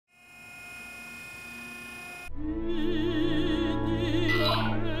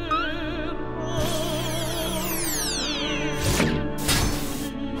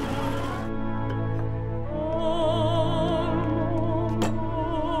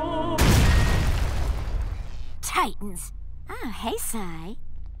Titans. Oh, hey, Sai.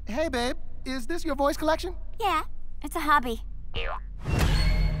 Hey, babe. Is this your voice collection? Yeah, it's a hobby.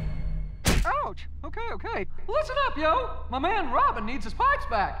 Ouch! Okay. Listen up, yo! My man Robin needs his pipes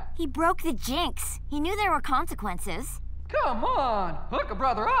back. He broke the Jinx. He knew there were consequences. Come on! Hook a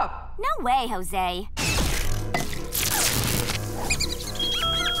brother up! No way, Jose.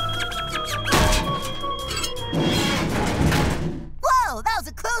 Whoa, that was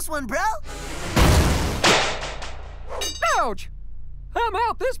a close one, bro! Ouch! I'm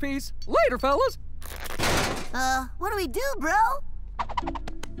out this piece. Later, fellas. What do we do, bro?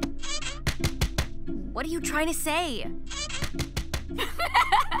 What are you trying to say?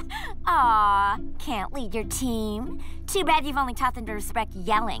 Aw, can't lead your team. Too bad you've only taught them to respect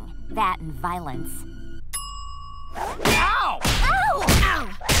yelling, that and violence. Ow! Ow! Ow!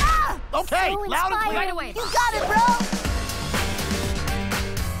 Ah! Okay, So loud and inspired. clear. Right away. You got it, bro!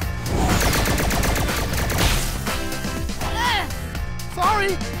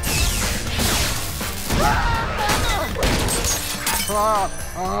 Sorry.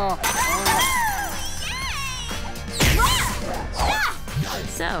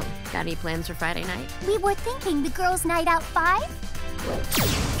 So, got any plans for Friday night? We were thinking the girls' night out 5?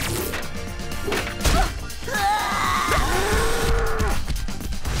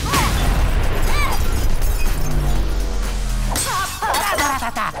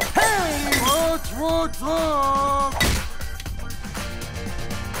 What's up?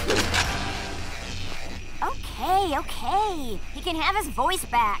 Okay. He can have his voice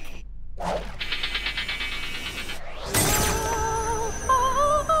back.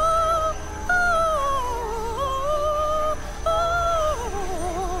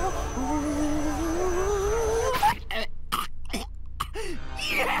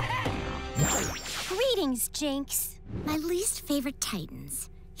 Greetings, Jinx. My least favorite Titans.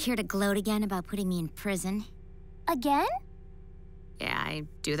 Here to gloat again about putting me in prison. Again? Yeah, I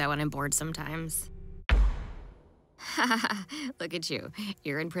do that when I'm bored sometimes. Look at you.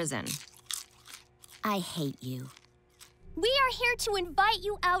 You're in prison. I hate you. We are here to invite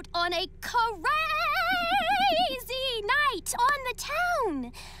you out on a crazy night on the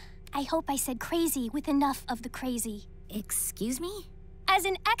town. I hope I said crazy with enough of the crazy. Excuse me? As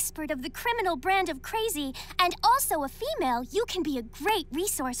an expert of the criminal brand of crazy, and also a female, you can be a great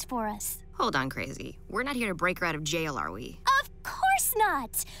resource for us. Hold on, Crazy. We're not here to break her out of jail, are we? Of course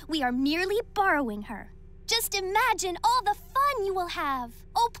not! We are merely borrowing her. Just imagine all the fun you will have.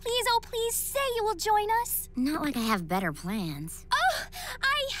 Oh, please, say you will join us. Not like I have better plans. Oh,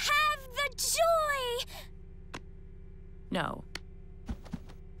 I have the joy! No.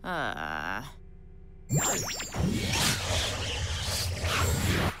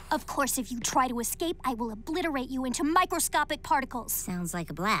 Of course, if you try to escape, I will obliterate you into microscopic particles. Sounds like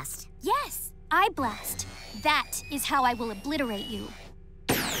a blast. Yes, I blast. That is how I will obliterate you.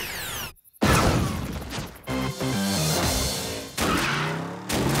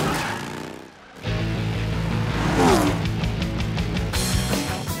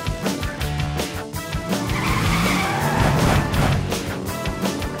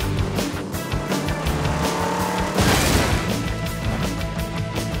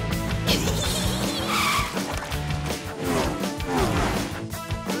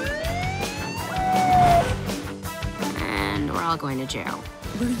 And we're all going to jail.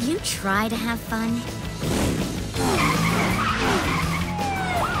 Will you try to have fun?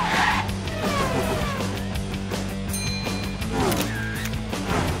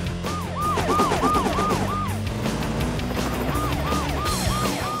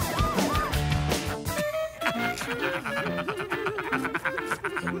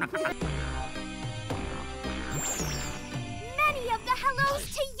 Many of the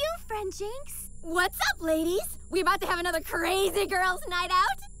hellos to you, friend Jinx. What's up, ladies? We about to have another crazy girls' night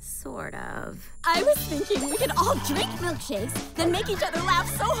out? Sort of. I was thinking we could all drink milkshakes, then make each other laugh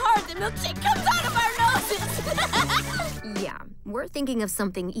so hard the milkshake comes out of our noses! Yeah, we're thinking of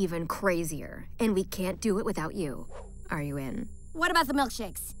something even crazier, and we can't do it without you. Are you in? What about the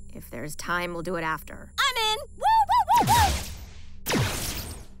milkshakes? If there's time, we'll do it after. I'm in! Woo, woo, woo, woo!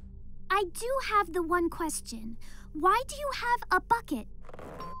 I do have the one question. Why do you have a bucket?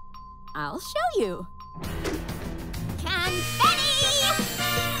 I'll show you.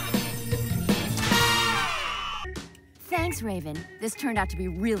 Thanks, Raven. This turned out to be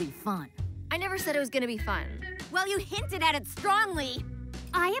really fun. I never said it was gonna be fun. Well, you hinted at it strongly.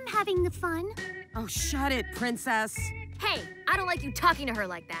 I am having the fun. Oh, shut it, princess. Hey, I don't like you talking to her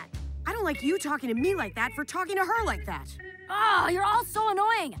like that. I don't like you talking to me like that for talking to her like that. Oh, you're all so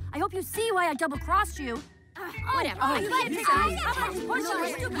annoying. I hope you see why I double-crossed you. Whatever. you let it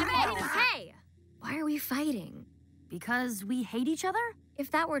Hey, why are we fighting? Because we hate each other? If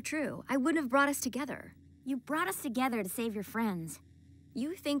that were true, I wouldn't have brought us together. You brought us together to save your friends.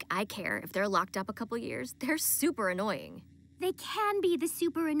 You think I care if they're locked up a couple years? They're super annoying. They can be the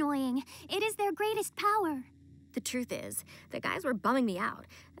super annoying. It is their greatest power. The truth is, the guys were bumming me out,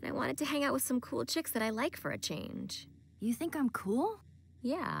 and I wanted to hang out with some cool chicks that I like for a change. You think I'm cool?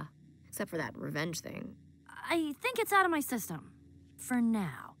 Yeah, except for that revenge thing. I think it's out of my system. For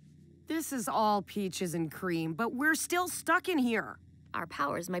now. This is all peaches and cream, but we're still stuck in here. Our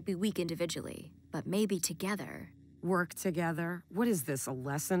powers might be weak individually, but maybe together. Work together? What is this, a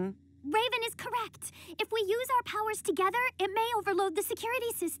lesson? Raven is correct. If we use our powers together, it may overload the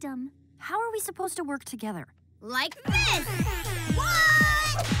security system. How are we supposed to work together? Like this!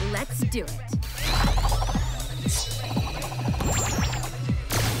 What? Let's do it.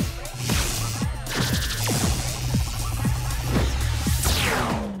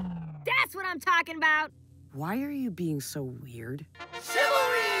 That's what I'm talking about! Why are you being so weird?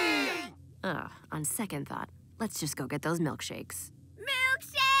 On second thought, let's just go get those milkshakes.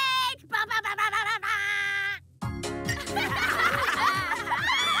 Milkshake! Ba, ba, ba, ba, ba, ba, ba.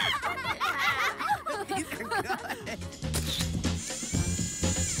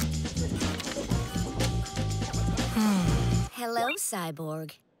 Hello,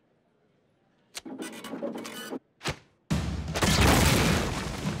 Cyborg.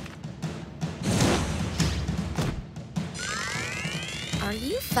 Are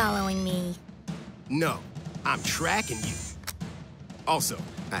you following me? No, I'm tracking you. Also,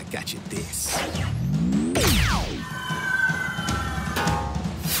 I got you this.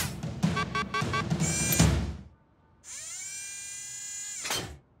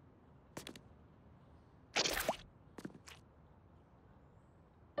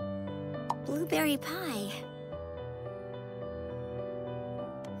 Blueberry pie.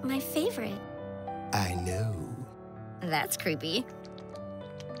 My favorite. I know. That's creepy.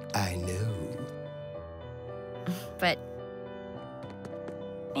 I know. But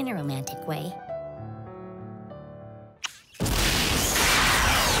in a romantic way.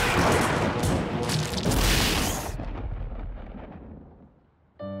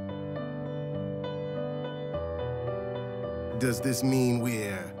 Does this mean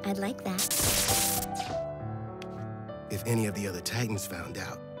we're... I'd like that. If any of the other Titans found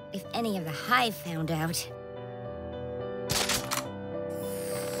out. If any of the H.I.V.E. found out.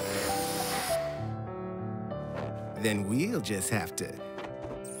 Then we'll just have to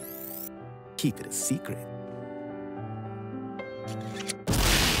keep it a secret.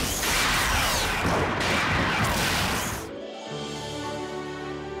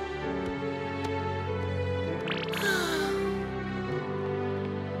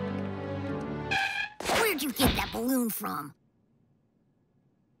 Where'd you get that balloon from?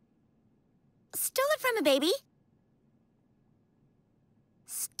 Stole it from a baby.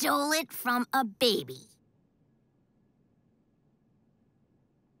 Stole it from a baby.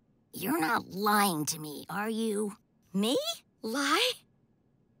 You're not lying to me, are you? Me? Lie?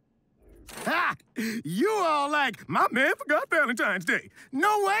 Ha! You all like, my man forgot Valentine's Day.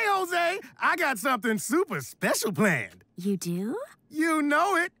 No way, Jose. I got something super special planned. You do? You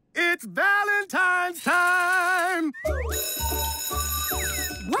know it. It's Valentine's time.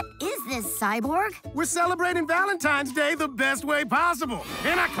 What is this, Cyborg? We're celebrating Valentine's Day the best way possible.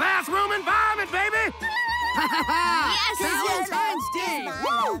 In a classroom environment, baby. Yes! Valentine's Day.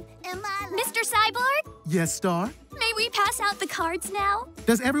 Woo! Mr. Cyborg, Yes, Star? may we pass out the cards now?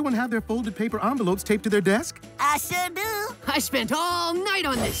 Does everyone have their folded paper envelopes taped to their desk? I sure do. I spent all night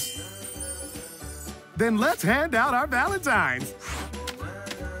on this. Then let's hand out our Valentines.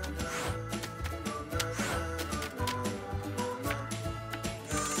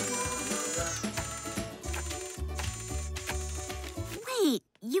 Wait,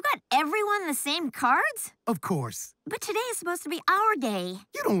 you got everyone the same cards? Of course. But today is supposed to be our day.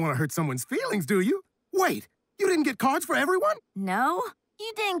 You don't want to hurt someone's feelings, do you? Wait, you didn't get cards for everyone? No?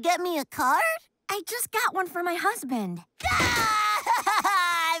 You didn't get me a card? I just got one for my husband.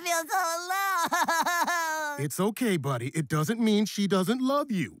 I feel so alone. It's okay, buddy. It doesn't mean she doesn't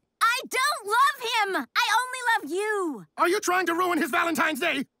love you. I don't love him! I only love you! Are you trying to ruin his Valentine's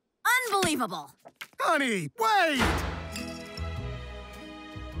Day? Unbelievable! Honey, wait!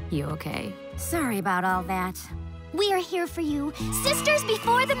 You okay? Sorry about all that. We are here for you. Sisters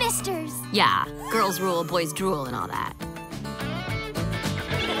before the misters. Yeah, girls rule, boys drool, and all that.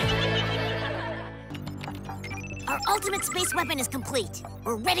 Our ultimate space weapon is complete.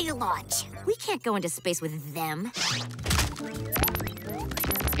 We're ready to launch. We can't go into space with them.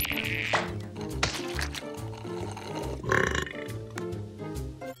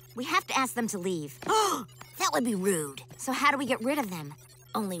 We have to ask them to leave. That That would be rude. So how do we get rid of them?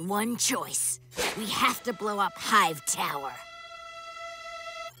 Only one choice. We have to blow up H.I.V.E Tower.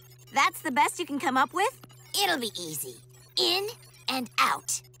 That's the best you can come up with? It'll be easy. In and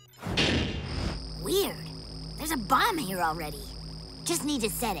out. Weird. There's a bomb here already. Just need to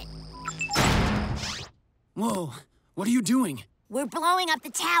set it. Whoa, what are you doing? We're blowing up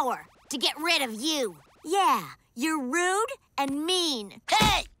the tower to get rid of you. Yeah, you're rude and mean.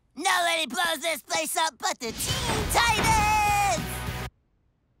 Hey! Nobody blows this place up but the Teen Titans!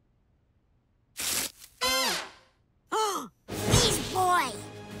 Beast Boy!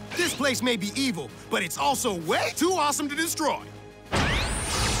 This place may be evil, but it's also way too awesome to destroy.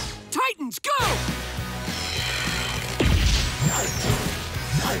 Titans, go!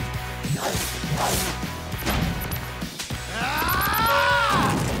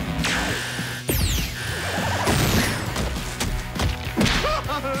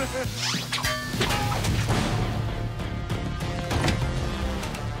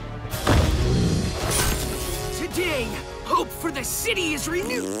 Today, hope for the city is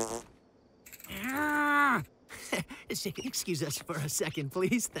renewed. Excuse us for a second,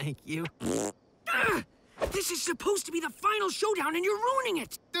 please. Thank you. This is supposed to be the final showdown, and you're ruining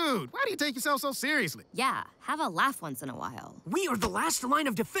it! Dude, why do you take yourself so seriously? Yeah, have a laugh once in a while. We are the last line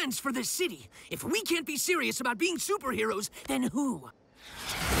of defense for this city. If we can't be serious about being superheroes, then who?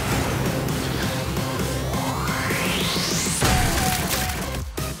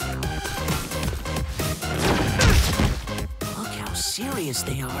 Look how serious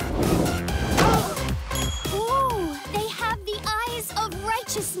they are. Ooh, they have the eyes of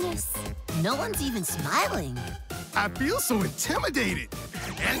righteousness. No one's even smiling. I feel so intimidated,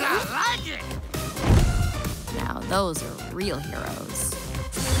 and I like it. Now those are real heroes.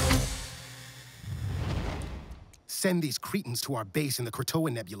 Send these cretins to our base in the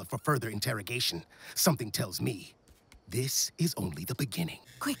Krakoa Nebula for further interrogation. Something tells me this is only the beginning.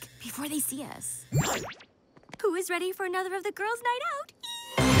 Quick, before they see us. Who is ready for another of the girls' night out?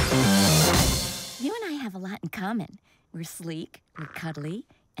 You and I have a lot in common. We're sleek, we're cuddly,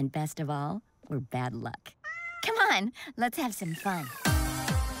 and best of all, we're bad luck. Come on, let's have some fun.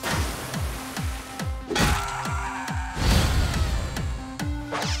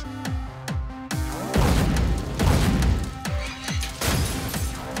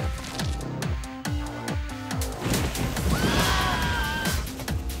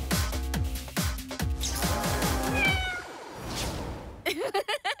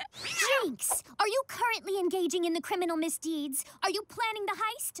 Jinx, are you currently engaging in the criminal misdeeds? Are you planning the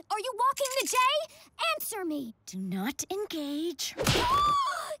heist? Are you walking the J? Answer me. Do not engage. Kitty!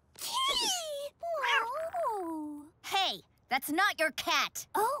 Oh. Hey, that's not your cat.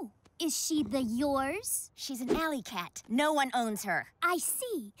 Oh, is she the yours? She's an alley cat. No one owns her. I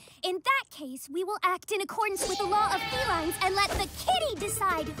see. In that case, we will act in accordance with the law of felines and let the kitty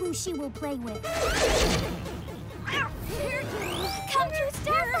decide who she will play with. Come to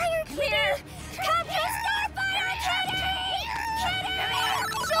Starfire, Kitty! Come to Starfire, Kitty! Kitty!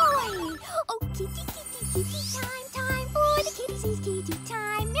 Joy! Oh, kitty time for the kitties is kitty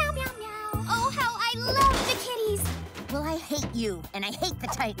time. Meow, meow, meow. Oh, how I love the kitties! Well, I hate you, and I hate the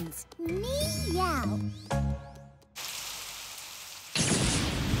Titans. Meow.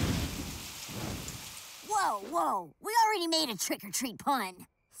 Whoa. We already made a trick-or-treat pun.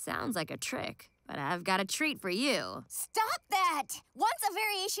 Sounds like a trick, but I've got a treat for you. Stop that! Once a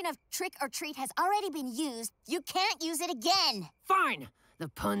variation of trick or treat has already been used, you can't use it again. Fine. The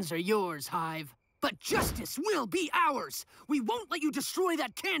puns are yours, H.I.V.E. But justice will be ours. We won't let you destroy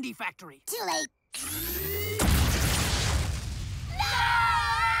that candy factory. Too late.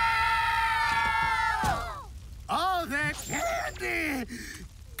 All that candy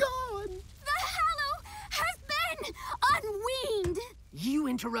gone. The Hallow has been unweaned. You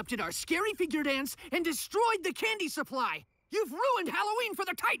interrupted our scary figure dance and destroyed the candy supply. You've ruined Halloween for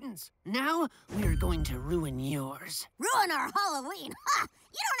the Titans. Now, we're going to ruin yours. Ruin our Halloween? Ha!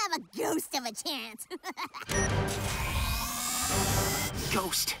 You don't have a ghost of a chance.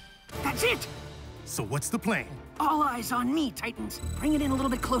 Ghost. That's it. So what's the plan? All eyes on me, Titans. Bring it in a little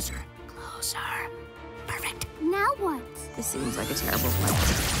bit closer. Closer. Perfect. Now what? This seems like a terrible plan.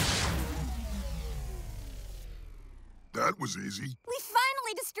 That was easy. We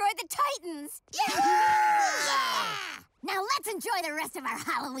finally destroyed the Titans. Yeah! Now let's enjoy the rest of our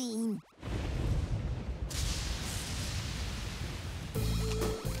Halloween.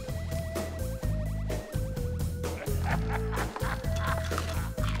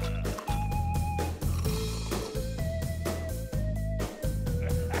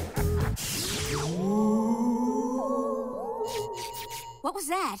 What was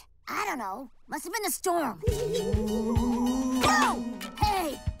that? I don't know. Must have been a storm. Whoa!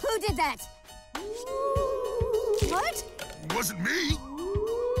 Hey, who did that? What? It wasn't me.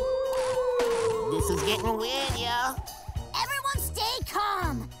 This is getting weird, yo. Everyone stay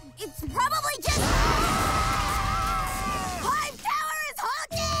calm. It's probably just... H.I.V.E. Tower is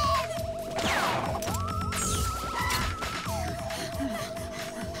haunted!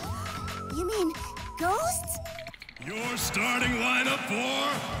 You mean ghosts? Your starting lineup for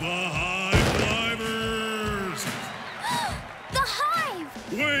the H.I.V.E. The H.I.V.E!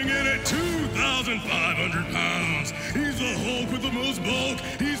 Weighing in at 2,500 pounds. He's the Hulk with the most bulk.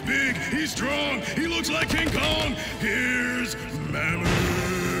 He's big, he's strong, he looks like King Kong. Here's Mammoth.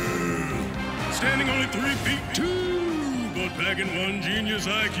 Standing only 3 feet 2, but packing 1 genius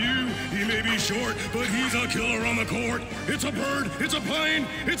IQ. He may be short, but he's a killer on the court. It's a bird, it's a plane,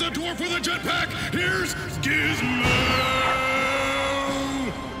 it's a dwarf with a jetpack. Here's Gizmo.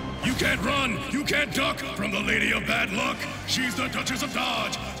 You can't run, you can't duck from the Lady of Bad Luck. She's the Duchess of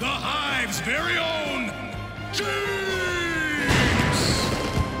Dodge, the H.I.V.E.'s very own Jinx!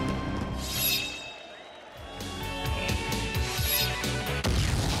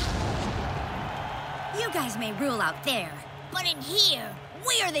 You guys may rule out there, but in here,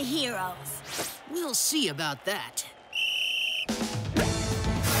 we're the heroes. We'll see about that.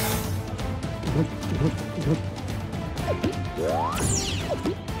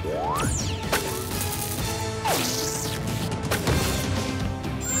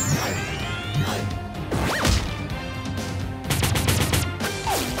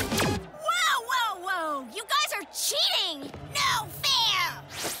 Whoa! You guys are cheating! No fair!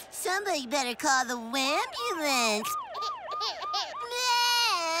 Somebody better call the ambulance.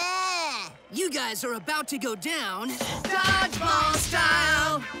 You guys are about to go down dodgeball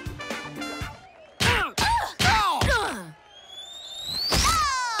style.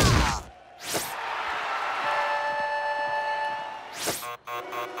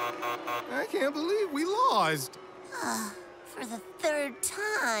 I can't believe we lost. For the 3rd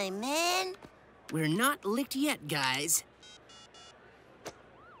time, man. We're not licked yet, guys.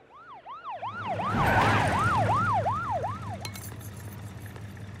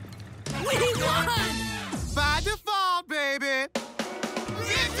 We won! By default, baby.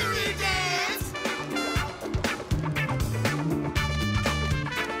 Victory dance!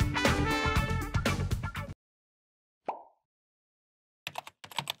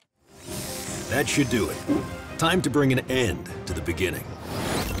 That should do it. Time to bring an end to the beginning.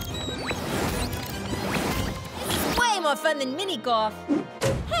 Way more fun than mini golf.